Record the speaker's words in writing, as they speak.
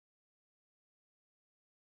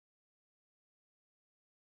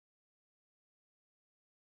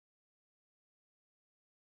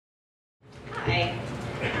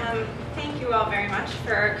much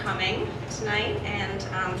for coming tonight, and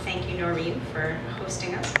thank you, Noreen, for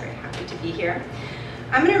hosting us. Very happy to be here.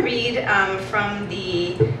 I'm going to read from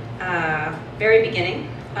the very beginning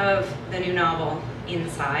of the new novel,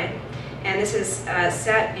 Inside, and this is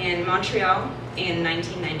set in Montreal in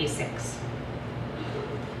 1996.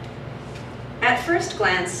 At first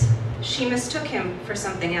glance, she mistook him for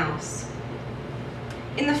something else.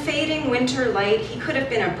 In the fading winter light, he could have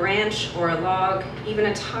been a branch or a log, even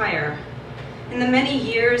a tire. In the many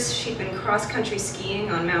years she'd been cross-country skiing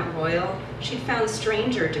on Mount Royal, she'd found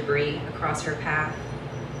stranger debris across her path.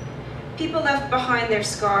 People left behind their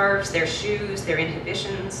scarves, their shoes, their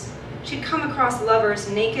inhibitions. She'd come across lovers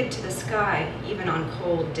naked to the sky, even on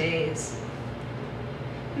cold days.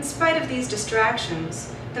 In spite of these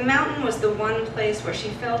distractions, the mountain was the one place where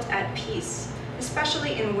she felt at peace,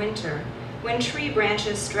 especially in winter, when tree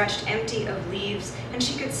branches stretched empty of leaves and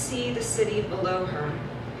she could see the city below her,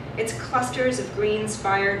 its clusters of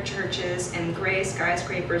green-spired churches and gray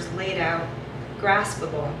skyscrapers laid out,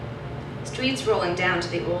 graspable, streets rolling down to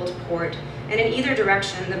the old port, and in either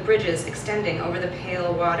direction the bridges extending over the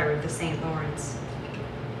pale water of the St. Lawrence.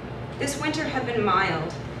 This winter had been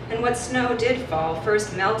mild, and what snow did fall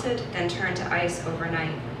first melted, then turned to ice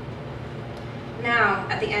overnight. Now,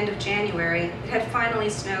 at the end of January, it had finally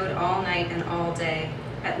snowed all night and all day,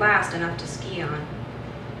 at last enough to ski on.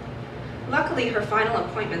 Luckily, her final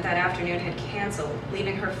appointment that afternoon had canceled,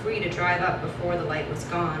 leaving her free to drive up before the light was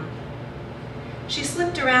gone. She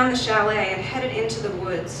slipped around the chalet and headed into the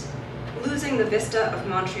woods, losing the vista of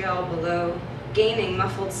Montreal below, gaining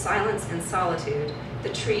muffled silence and solitude, the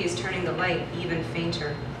trees turning the light even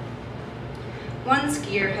fainter. One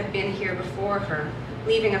skier had been here before her,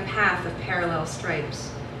 leaving a path of parallel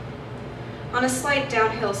stripes. On a slight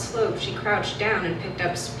downhill slope, she crouched down and picked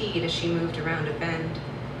up speed as she moved around a bend.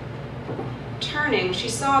 Turning, she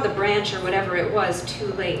saw the branch or whatever it was too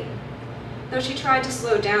late. Though she tried to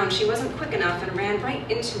slow down, she wasn't quick enough and ran right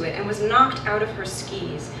into it and was knocked out of her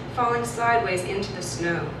skis, falling sideways into the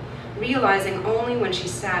snow, realizing only when she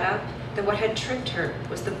sat up that what had tripped her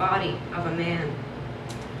was the body of a man.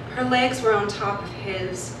 Her legs were on top of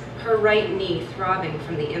his, her right knee throbbing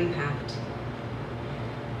from the impact.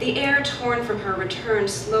 The air torn from her returned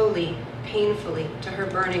slowly, painfully, to her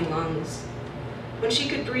burning lungs. When she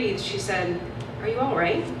could breathe, she said, "Are you all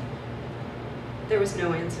right?" There was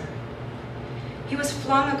no answer. He was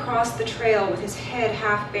flung across the trail with his head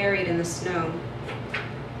half buried in the snow.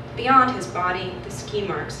 Beyond his body, the ski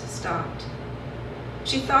marks stopped.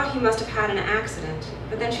 She thought he must have had an accident,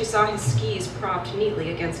 but then she saw his skis propped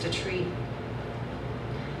neatly against a tree.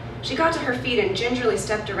 She got to her feet and gingerly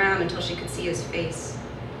stepped around until she could see his face.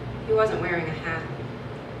 He wasn't wearing a hat.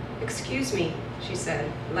 "Excuse me," she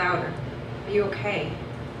said, louder. "Are you okay?"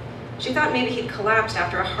 She thought maybe he'd collapsed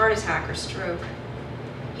after a heart attack or stroke.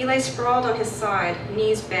 He lay sprawled on his side,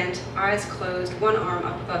 knees bent, eyes closed, one arm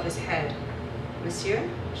up above his head. "Monsieur,"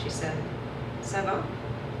 she said, "ça va?"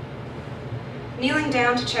 Kneeling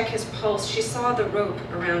down to check his pulse, she saw the rope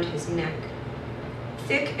around his neck.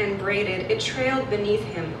 Thick and braided, it trailed beneath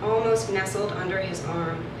him, almost nestled under his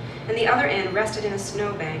arm, and the other end rested in a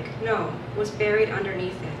snowbank, was buried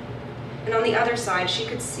underneath it. And on the other side, she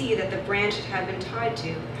could see that the branch it had been tied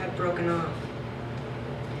to had broken off.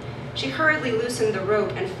 She hurriedly loosened the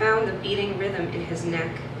rope and found the beating rhythm in his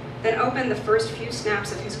neck, then opened the first few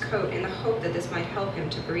snaps of his coat in the hope that this might help him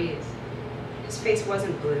to breathe. His face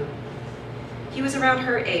wasn't blue. He was around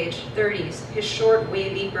her age, 30s, his short,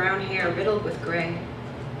 wavy brown hair riddled with gray.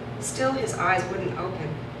 Still, his eyes wouldn't open.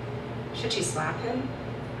 Should she slap him?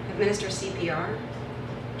 Administer CPR?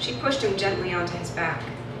 She pushed him gently onto his back.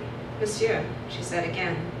 "Monsieur," she said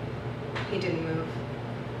again. He didn't move.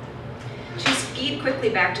 She skied quickly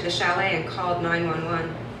back to the chalet and called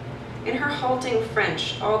 911. In her halting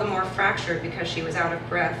French, all the more fractured because she was out of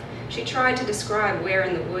breath, she tried to describe where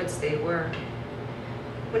in the woods they were.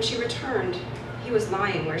 When she returned, he was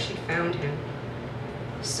lying where she'd found him.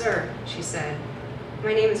 "Sir," she said,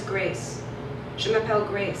 "my name is Grace. Je m'appelle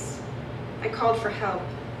Grace. I called for help.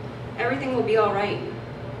 Everything will be all right.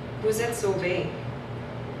 Vous êtes sauvé."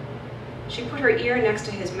 She put her ear next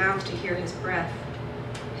to his mouth to hear his breath.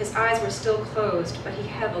 His eyes were still closed, but he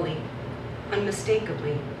heavily,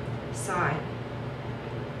 unmistakably, sighed.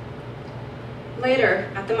 Later,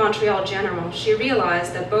 at the Montreal General, she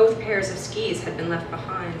realized that both pairs of skis had been left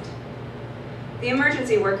behind. The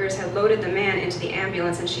emergency workers had loaded the man into the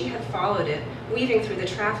ambulance and she had followed it, weaving through the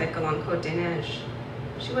traffic along Côte des Neiges.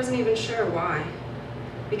 She wasn't even sure why.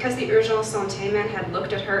 Because the Urgence Santé men had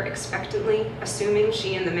looked at her expectantly, assuming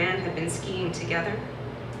she and the man had been skiing together?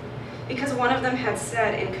 Because one of them had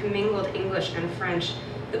said in commingled English and French,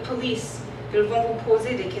 "The police, Ils vont vous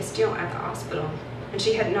poser des questions at the hospital. And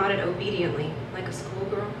she had nodded obediently, like a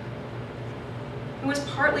schoolgirl. It was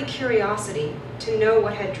partly curiosity to know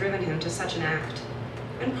what had driven him to such an act,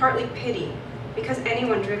 and partly pity, because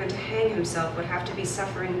anyone driven to hang himself would have to be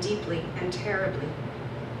suffering deeply and terribly.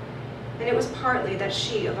 And it was partly that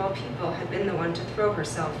she, of all people, had been the one to throw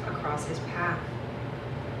herself across his path.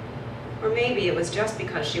 Or maybe it was just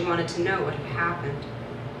because she wanted to know what had happened.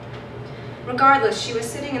 Regardless, she was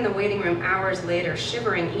sitting in the waiting room hours later,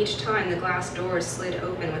 shivering each time the glass doors slid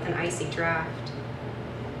open with an icy draft.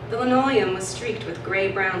 The linoleum was streaked with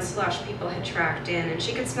gray-brown slush people had tracked in, and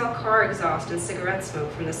she could smell car exhaust and cigarette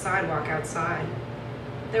smoke from the sidewalk outside.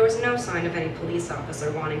 There was no sign of any police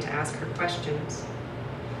officer wanting to ask her questions.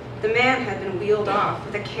 The man had been wheeled off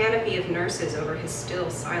with a canopy of nurses over his still,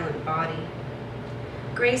 silent body.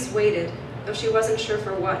 Grace waited, though she wasn't sure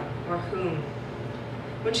for what or whom.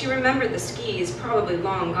 When she remembered the skis, probably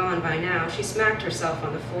long gone by now, she smacked herself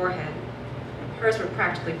on the forehead. Hers were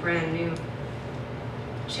practically brand new.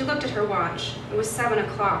 She looked at her watch. It was 7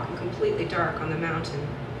 o'clock and completely dark on the mountain.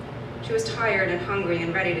 She was tired and hungry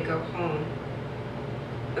and ready to go home.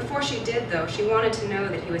 Before she did, though, she wanted to know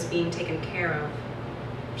that he was being taken care of.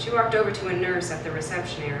 She walked over to a nurse at the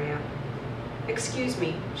reception area. "Excuse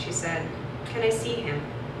me," she said. "Can I see him?"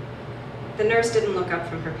 The nurse didn't look up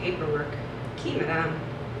from her paperwork. "Qui, madame?"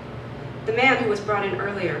 "The man who was brought in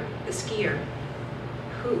earlier, the skier."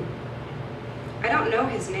 "Who?" "I don't know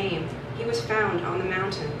his name. He was found on the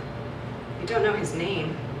mountain." "You don't know his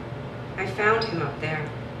name?" "I found him up there."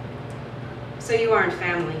 "So you aren't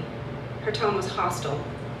family." Her tone was hostile,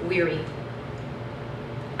 weary.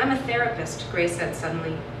 "I'm a therapist," Grace said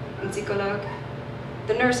suddenly. "Un psychologue?"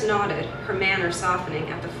 The nurse nodded, her manner softening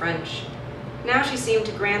at the French. Now she seemed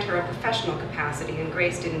to grant her a professional capacity, and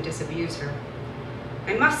Grace didn't disabuse her.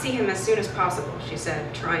 "I must see him as soon as possible," she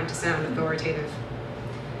said, trying to sound authoritative.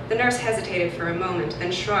 The nurse hesitated for a moment,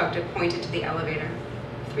 then shrugged and pointed to the elevator.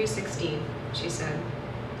 316, she said.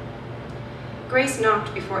 Grace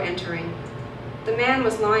knocked before entering. The man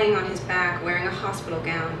was lying on his back wearing a hospital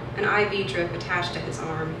gown, an IV drip attached to his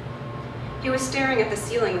arm. He was staring at the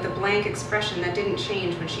ceiling with a blank expression that didn't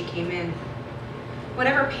change when she came in.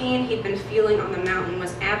 Whatever pain he'd been feeling on the mountain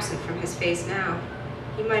was absent from his face now.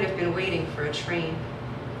 He might have been waiting for a train.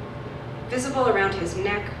 Visible around his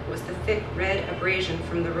neck was the thick red abrasion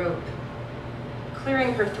from the rope.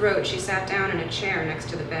 Clearing her throat, she sat down in a chair next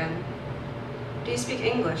to the bed. "Do you speak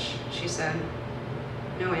English?" she said.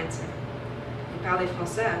 No answer. "Vous parlez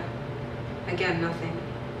français?" Again, nothing.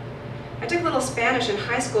 "I took a little Spanish in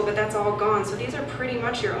high school, but that's all gone, so these are pretty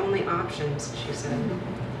much your only options," she said.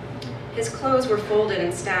 His clothes were folded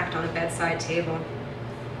and stacked on a bedside table.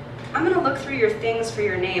 "I'm going to look through your things for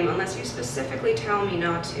your name unless you specifically tell me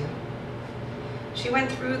not to." She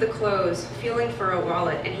went through the clothes, feeling for a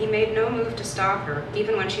wallet, and he made no move to stop her,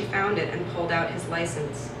 even when she found it and pulled out his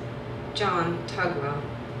license. John Tugwell.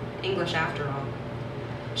 English after all.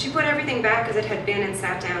 She put everything back as it had been and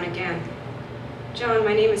sat down again. "John,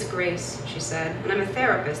 my name is Grace," she said, "and I'm a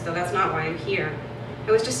therapist, though that's not why I'm here.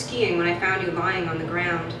 I was just skiing when I found you lying on the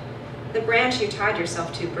ground. The branch you tied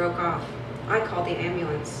yourself to broke off. I called the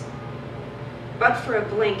ambulance." But for a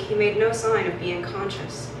blink, he made no sign of being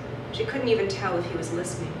conscious. She couldn't even tell if he was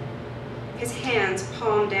listening. His hands,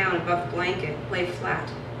 palm down above the blanket, lay flat,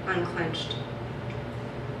 unclenched.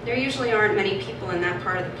 "There usually aren't many people in that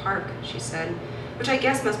part of the park," she said, "which I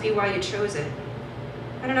guess must be why you chose it.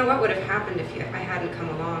 I don't know what would have happened if I hadn't come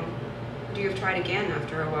along. Would you have tried again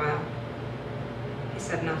after a while?" He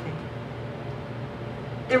said nothing.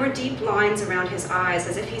 There were deep lines around his eyes,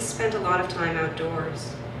 as if he spent a lot of time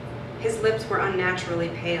outdoors. His lips were unnaturally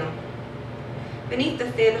pale. Beneath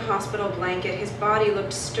the thin hospital blanket, his body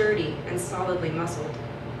looked sturdy and solidly muscled.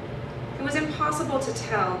 It was impossible to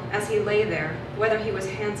tell, as he lay there, whether he was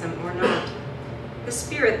handsome or not. The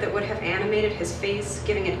spirit that would have animated his face,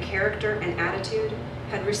 giving it character and attitude,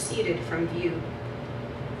 had receded from view.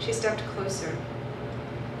 She stepped closer.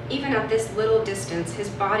 Even at this little distance, his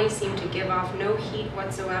body seemed to give off no heat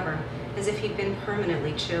whatsoever, as if he'd been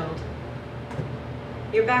permanently chilled.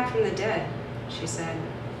 "You're back from the dead," she said.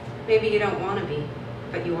 "Maybe you don't want to be,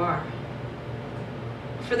 but you are."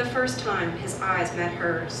 For the first time, his eyes met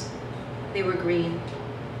hers. They were green.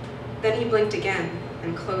 Then he blinked again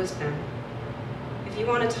and closed them. "If you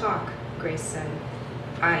want to talk," Grace said,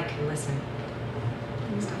 "I can listen."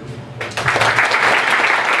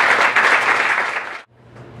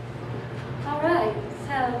 All right,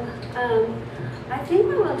 so I think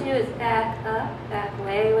what we'll do is back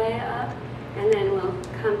way, way up, and then we'll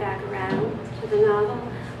come back around to the novel.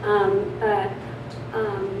 But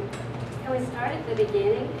it Can we start at the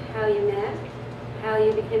beginning, how you met, how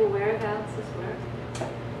you became aware of Alix's work?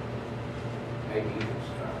 Maybe you can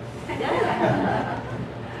start.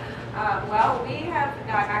 Well, we have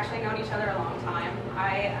actually known each other a long time.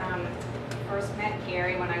 I first met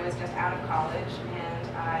Gary when I was just out of college, and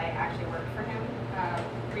I actually worked for him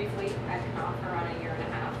briefly at Knopf for around 1.5 years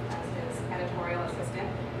as his editorial assistant,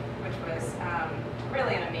 which was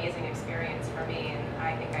really an amazing experience for me. And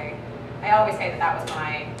I think I always say that was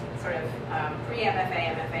my sort of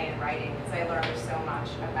pre-MFA, MFA in writing, because I learned so much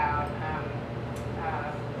about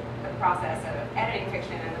the process of editing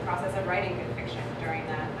fiction and the process of writing good fiction during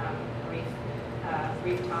that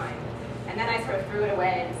brief time. And then I sort of threw it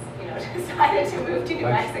away and decided to move to New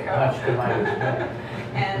Mexico.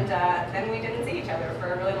 And then we didn't see each other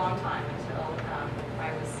for a really long time until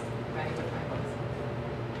I was ready with my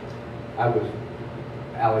books.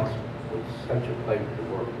 Alix was such a pleasure to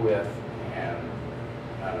work with, and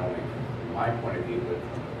not only from my point of view, but from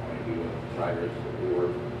the point of view of writers that we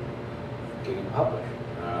were getting published.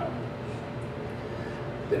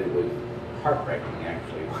 That it was heartbreaking,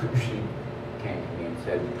 actually, when she came to me and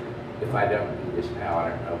said, if I don't do this now, I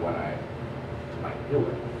don't know when I might do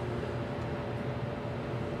it.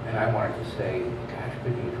 And I wanted to say, gosh,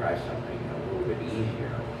 could you try something a little bit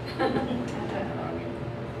easier?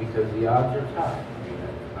 Because the odds are tough.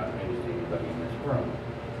 It's not news to anybody in this room.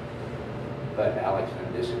 But Alix then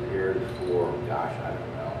disappeared for, gosh, I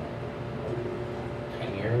don't know,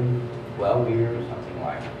 10 years, 12 years, something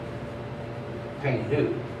like that. Paying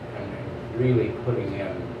dues, and really putting in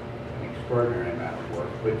an extraordinary amount of work,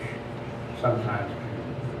 which sometimes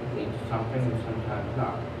can lead to something and sometimes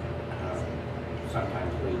not.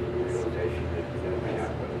 Sometimes lead to the realization that you don't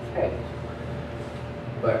have what it takes.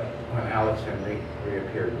 But when Alix then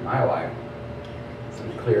reappeared in my life, it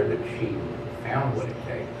was clear that she found what it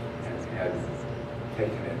takes and had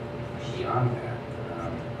taken it beyond that.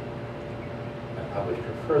 I published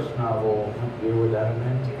her first novel. What year was that in?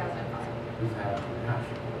 2005. Gosh,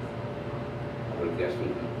 I would have guessed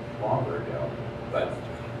even longer ago. But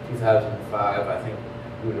 2005, I think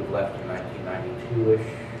we would have left in 1992-ish.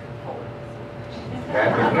 Bad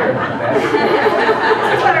to hear.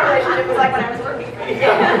 That's what our relationship was like when I was working for you.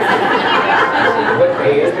 What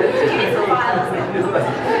day is it?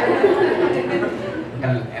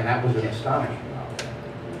 And that was an astonishing novel.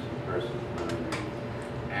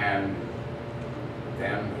 And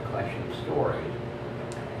then a collection of stories,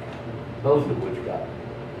 both of which got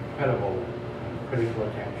incredible critical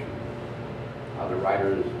attention. Other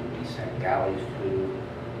writers we sent galleys to,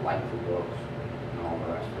 liked the books, and all the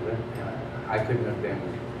rest of it. And I couldn't have been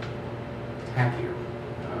happier.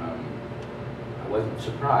 I wasn't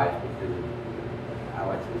surprised because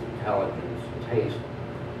Alix's intelligence and taste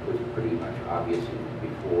was pretty much obvious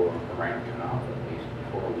before around Knopf, at least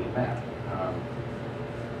before we met.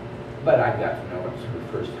 But I got to know it sort of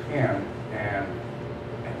firsthand, and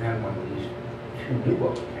then when these two new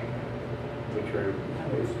books came in, which are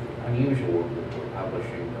unusual that we're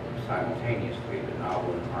publishing simultaneously, the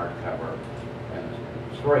novel in hardcover and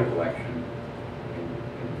the story collection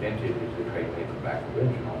in vintage is the trade paperback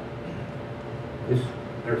original.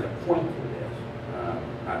 There's a point to this,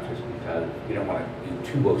 not just because you don't want to do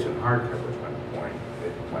two books in hardcover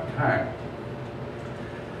at one time,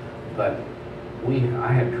 but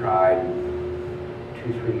I had tried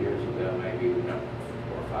 2-3 years ago, maybe, 4,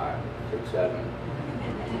 5, 6, 7,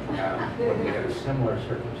 when we had a similar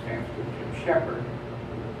circumstance with Jim Shepard,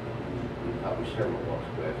 who we published several books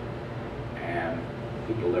with, and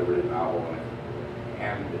he delivered a novel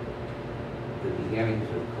and the beginnings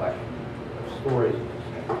of a collection of stories at the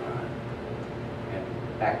same time. And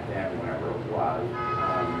back then, whenever it was,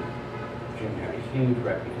 Jim had a huge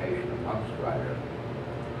reputation amongst writers.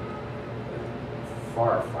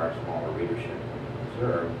 Far, far smaller readership than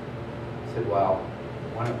deserved. I said, well,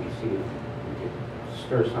 why don't we see if we could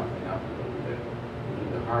stir something up a little bit. We do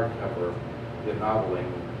the hardcover, the noveling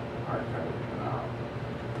hardcover come out,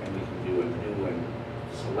 and we can do a new and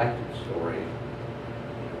selected story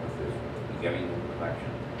with this beginning of the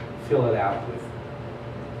collection. Fill it out with,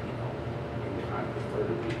 in time prefer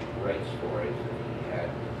to be great stories that he had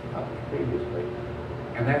published previously.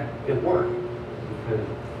 And that, it worked, because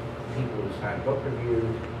people who signed book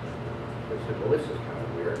reviews, they said, well, this is kind of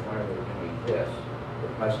weird. Why are they doing this?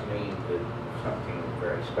 It must mean that something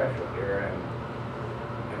very special here. And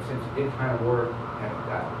since it did kind of work, and it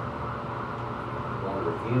got more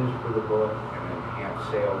reviews for the book, and enhanced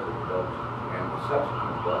sales of the books, and the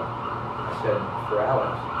subsequent book, I said, for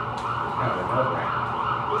Alix, it's kind of a no-brainer.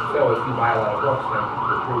 So if you buy a lot of books, then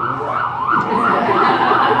you're proving right.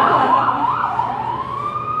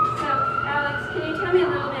 So, Alix, can you tell me a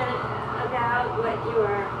little bit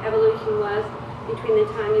between the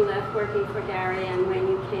time you left working for Gary and when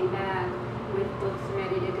you came back with books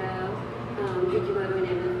ready to go? Did you go to an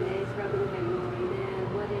MFA program? Had you already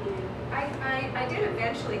been? What did you? I did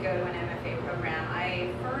eventually go to an MFA program. I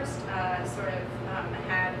first sort of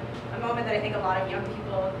had a moment that I think a lot of young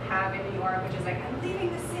people have in New York, which is like, I'm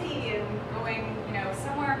leaving the city and going, you know,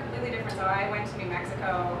 somewhere completely different. So I went to New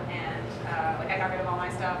Mexico and like I got rid of all my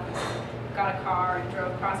stuff, and got a car and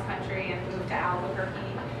drove cross country and moved to Albuquerque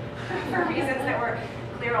for reasons that were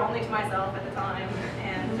clear only to myself at the time.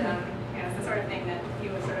 And you know, it's the sort of thing that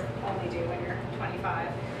you would sort of only do when you're 25.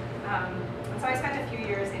 So I spent a few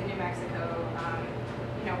years in New Mexico,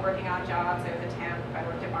 you know, working on jobs. I was a temp. I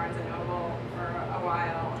worked at Barnes & Noble for a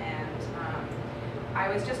while, and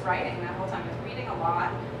I was just writing that whole time. I was reading a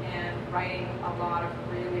lot and writing a lot of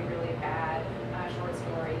really, really bad short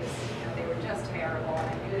stories. You know, they were just terrible, and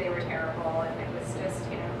I knew they were terrible, and it was just,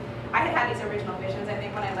 you know, I had had these original visions, I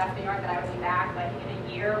think, when I left New York, that I would be back like in a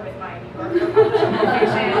year with my New Yorker publishing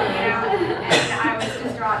fiction, you know, and I was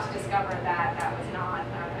distraught to discover that that was not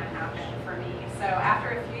going to happen for me. So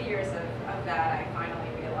after a few years of that, I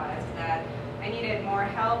finally realized that I needed more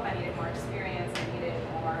help, I needed more experience, I needed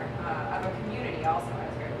more of a community also. I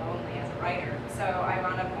was very lonely as a writer. So I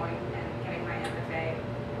wound up going and getting my MFA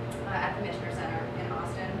at the Michener Center in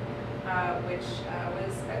Austin, which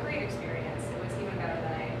was a great experience. It was even better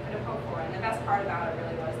than I could have hoped for. And the best part about it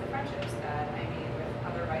really was the friendships that I made with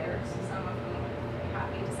other writers, some of whom I'm very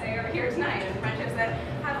happy to say are here tonight, and friendships that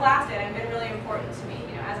have lasted and been really important to me,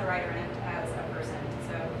 you know, as a writer and as a person.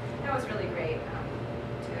 So that was really great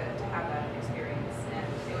to have that experience. And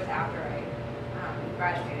it was after I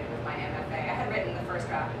graduated with my MFA. I had written the first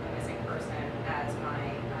draft of The Missing Person as my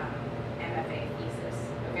MFA thesis,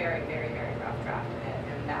 a very, very, very rough draft of it,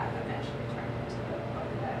 and that eventually turned into the book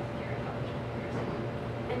that Gary published.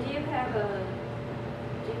 And do you have a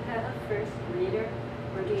first reader,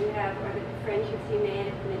 or do you have, or the friendships you made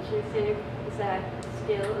at the Michener Center, is that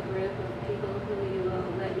still a group of people who you will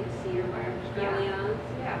let you see your work early on?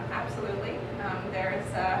 Yeah, absolutely. There's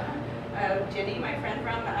Ginny, my friend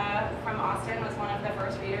from Austin, was one of the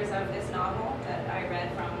first readers of this novel that I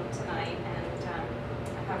read from tonight, and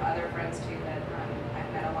I have other friends too that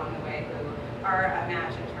I've met along the way who are a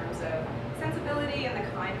match in terms of sensibility and the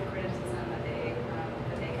kind of criticism that they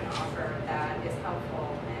can offer that is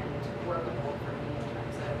helpful and workable for me in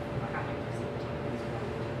terms of having perceived things.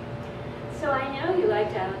 So I know you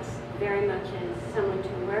liked Alix very much as someone to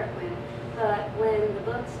work with, but when the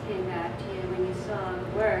books came back to you, when you saw the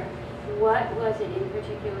work, what was it in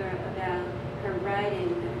particular about her writing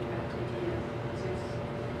that attracted you?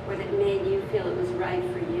 Or that made you feel it was right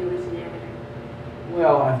for you as an editor?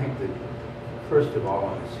 Well, I think that, first of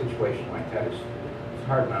all, in a situation like that, it's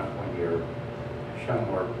hard enough when you're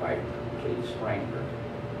shown work by a complete stranger.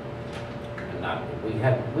 And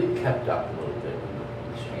we kept up a little bit. We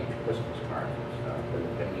exchanged Christmas cards and stuff, but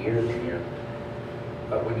it's been years and years.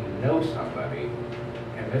 But when you know somebody,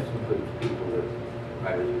 and this includes people that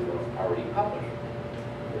writers who have already published,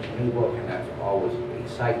 there's a new book, and that's always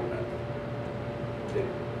excitement that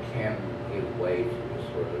can give way to a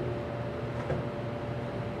sort of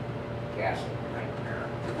ghastly nightmare.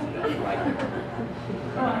 You don't like it.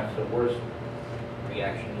 It's the worst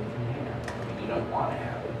reaction you can have. I mean, you don't want to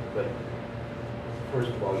have it, but first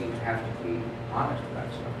of all, you have to be honest about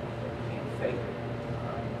something. You can't fake it.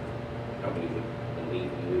 Nobody would believe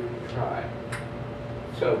you if you tried.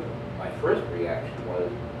 So my first reaction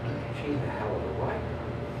was, she's a hell of a writer.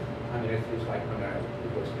 I mean, it's just like when I was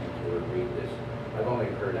listening to her read this. I've only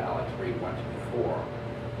heard Alix read once before,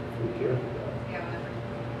 2 years ago.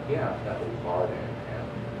 Yeah, that was Bard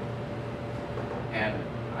and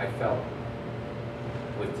I felt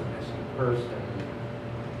with The Missing Person,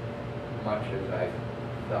 much as I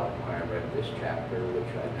felt when I read this chapter,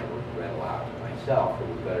 which I never read aloud to myself. It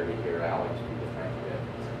was better to hear Alix do the French bit.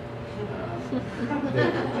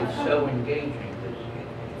 It's so engaging.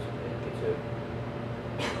 It's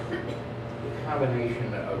a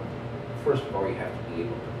combination of, first of all, you have to be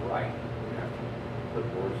able to write. You have to put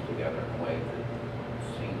words together in a way that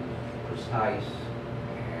seems precise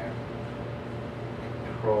and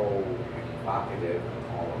controlled and evocative and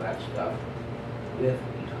all of that stuff. With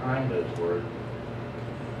behind those words,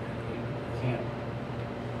 you can't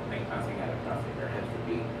make nothing out of nothing. There has to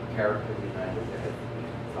be character behind it. There has to be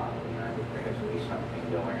some thought behind it. There has to be something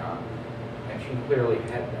going on. And she clearly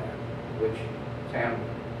had that, which sounds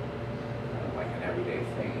like an everyday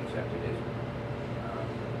thing, except it isn't.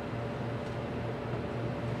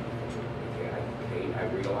 I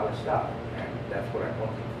read a lot of stuff, and that's what I'm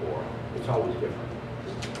looking for. It's always different.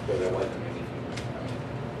 So there wasn't anything, I mean,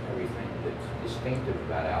 everything that's distinctive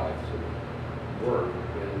about Alix work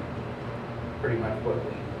is pretty much what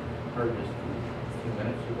we heard just a few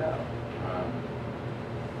minutes ago.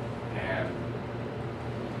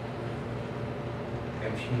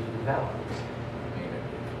 And she's developed. I mean,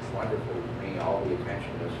 it's wonderful to me, all the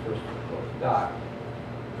attention this first book got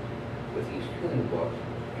with these two new books.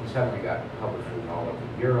 He suddenly got publishers all over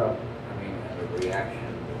Europe. I mean, and the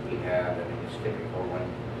reaction that we had, I mean, it's typical when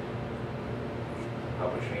you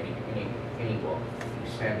publish any book. You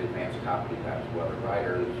send advance copies out to other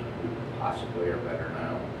writers who possibly are better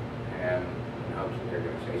known, and in hopes that they're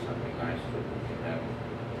going to say something nice that we can then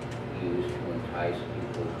use to entice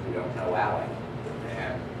people who don't know Alix.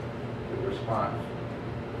 And the response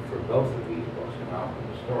for both of these books, the novel and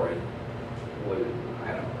the story, was,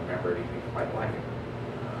 I don't remember anything quite like it.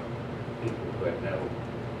 People who had no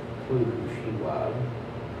clue who she was,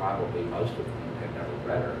 probably most of them had never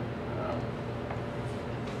read her.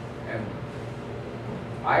 And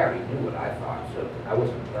I already knew what I thought, so I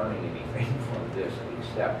wasn't learning anything from this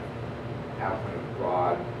except how kind of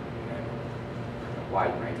broad and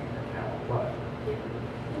wide-ranging her talent was.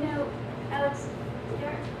 You know, Alix,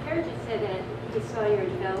 Jared just said that he saw your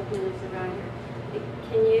development as a writer.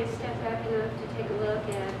 Can you step back enough to take a look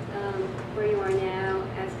at where you are now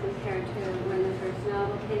as compared to when the first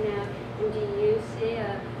novel came out? And do you see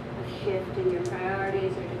a shift in your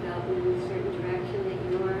priorities or development in a certain direction that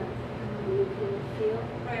you can feel?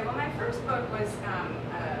 Right. Well, my first book was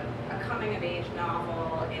a coming-of-age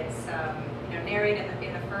novel. It's narrated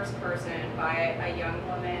in the first person by a young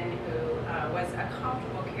woman who was a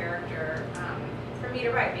comfortable character for me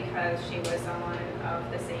to write because she was someone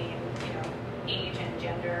of the same age and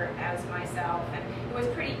gender as myself, and it was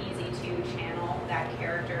pretty easy to channel that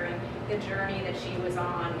character and the journey that she was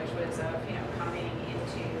on, which was of coming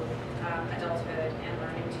into adulthood and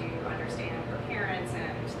learning to understand her parents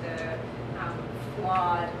and the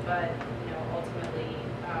flawed but ultimately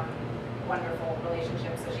wonderful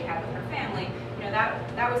relationships that she had with her family.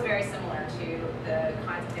 That was very similar to the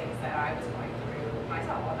kinds of things that I was going through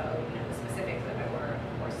myself, although the specifics of it were of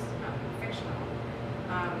course fictional.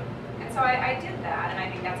 And so I did that, and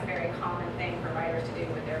I think that's a very common thing for writers to do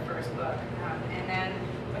with their first book. And then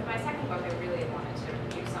with my second book, I really wanted to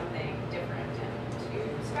do something different and to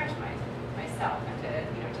stretch myself and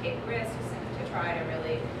to take risks and to try to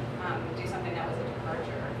really do something that was a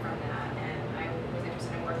departure from that. And I was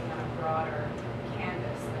interested in working on a broader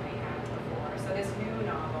canvas than I had before. So this new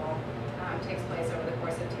novel takes place over the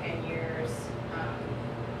course of 10 years.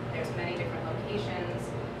 There's many different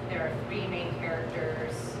locations. There are 3 main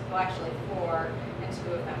characters, well actually 4, and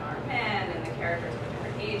 2 of them are men, and the characters are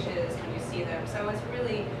different ages when you see them. So it's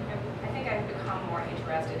really, I think I've become more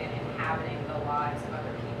interested in inhabiting the lives of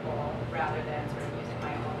other people rather than sort of using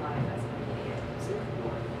my own life as an immediate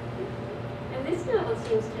support. And this novel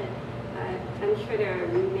seems to, I'm sure there are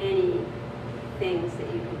many things that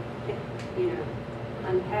you could,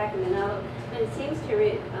 unpack in the novel, but it seems to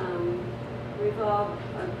revolve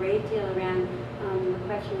a great deal around the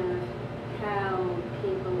question of how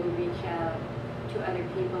people reach out to other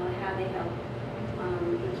people, how they help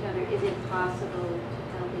each other. Is it possible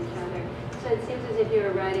to help each other? So it seems as if you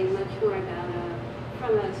were writing much more about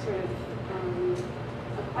from a sort of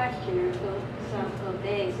a question or philosophical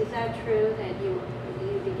base. Is that true that you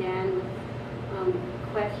began with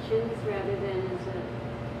questions rather than as a...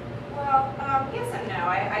 Well, yes and no.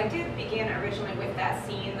 I did begin originally with that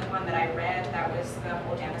scene, the one that I read. That was the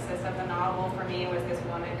whole genesis of the novel for me, was this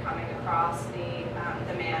woman coming across the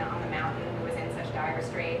man on the mountain who was in such dire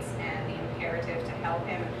straits and the imperative to help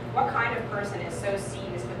him. What kind of person is so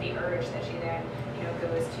seized with the urge that she then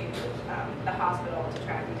goes to the hospital to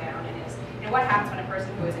track him down, and what happens when a person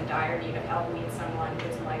who is in dire need of help meets someone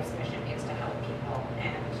whose life's mission is to help people,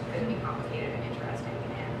 and could be complicated and interesting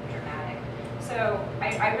and dramatic. So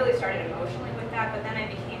I really started emotionally with that, but then I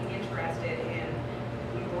became interested in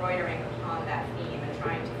embroidering upon that theme and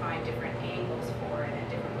trying to find different angles for it and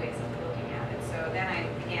different ways of looking at it. So then I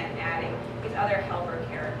began adding these other helper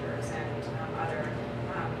characters and other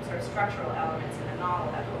sort of structural elements in the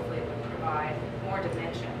novel that hopefully would provide more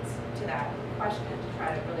dimensions to that question, to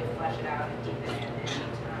try to really flesh it out and deepen it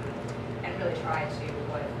and really try to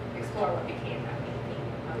explore what became that main theme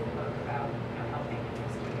of the book about helping and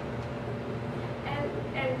rescuing.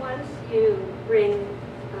 And once you bring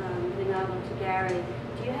the novel to Gary,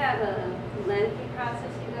 do you have a lengthy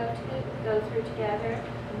process you go through together?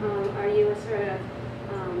 Are you a sort of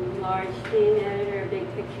large theme editor, a big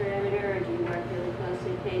picture editor, or do you work really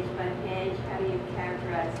closely page by page? How do you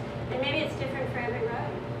characterize? And maybe it's different for every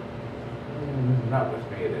writer. Not with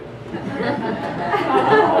me, it isn't.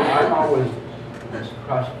 I'm always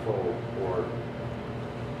mistrustful or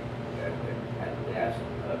at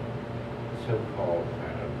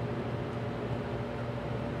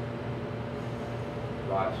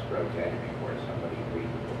broad stroke editing where somebody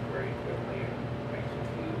reads the book very quickly and makes a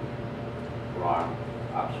few broad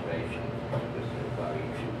observations. Just say, well,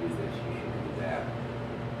 you should do this, you should do that.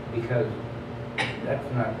 Because that's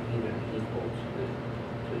not even equal to the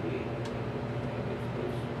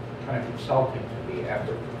it's kind of insulting to the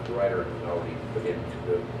effort that the writer has already put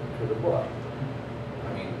into the book. I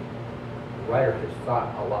mean, the writer has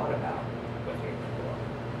thought a lot about what's in the book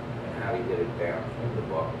and how to get it down in the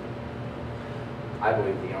book. I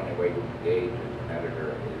believe the only way to engage as an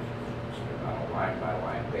editor is on a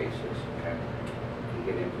line-by-line basis and to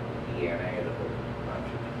get into the DNA of the book as much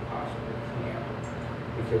as you possibly can.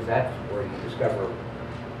 Because that's where you discover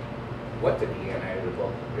what the DNA of the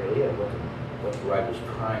book really is, what the writer's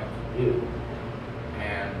trying to do,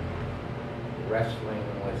 and wrestling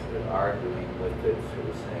with it, arguing with it, sort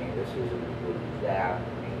of saying this isn't as good as that. I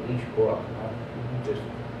mean, each book, not just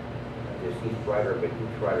each writer, but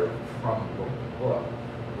each writer from book to book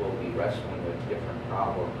will be wrestling with different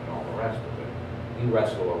problems and all the rest of it. You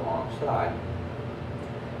wrestle alongside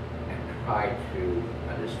and try to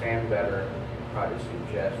understand better, try to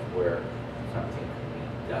suggest where something can be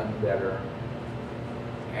done better.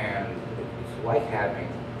 And it's like having a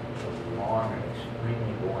long and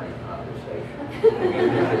extremely boring conversation. I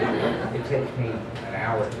mean, it takes me an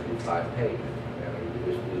hour to do 5 pages. I mean, you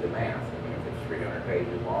just do the math. I mean, if it's 300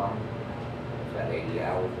 pages long, is that 80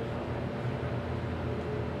 hours or something?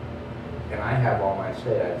 And I have all my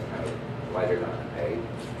say. I just kind of write it on the page,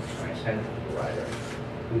 and I send it to the writer,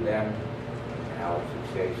 who then, Alix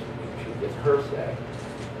says, she gets her say.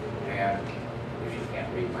 And if she can't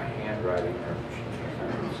read my handwriting or if she can't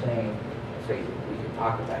understand what I'm saying, I say, we can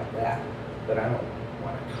talk about that. But I don't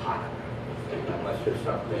want to talk about it unless there's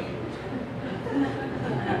something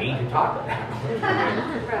you need to talk about.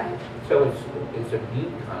 Right. So it's a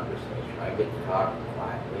mute conversation. I get to talk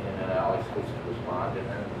quietly, and then Alix gets to respond, and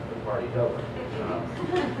then the party's over.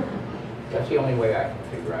 That's the only way I can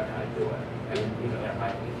figure out how to do it. And there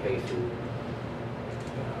might be cases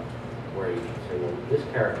where you can say, well, this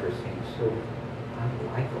character seems so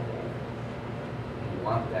unlikable. You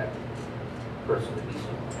want that person to be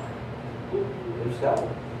someone like yourself.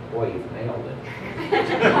 Boy, you've nailed it.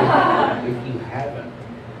 If you haven't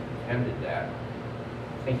intended that,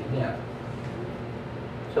 think again.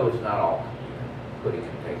 So it's not all putting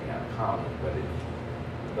and taking out comments,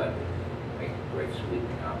 but make a great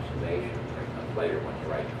sweeping observation. Later when you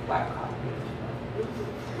write your flat copy and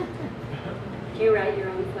stuff. Do you write your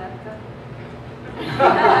own flat copy?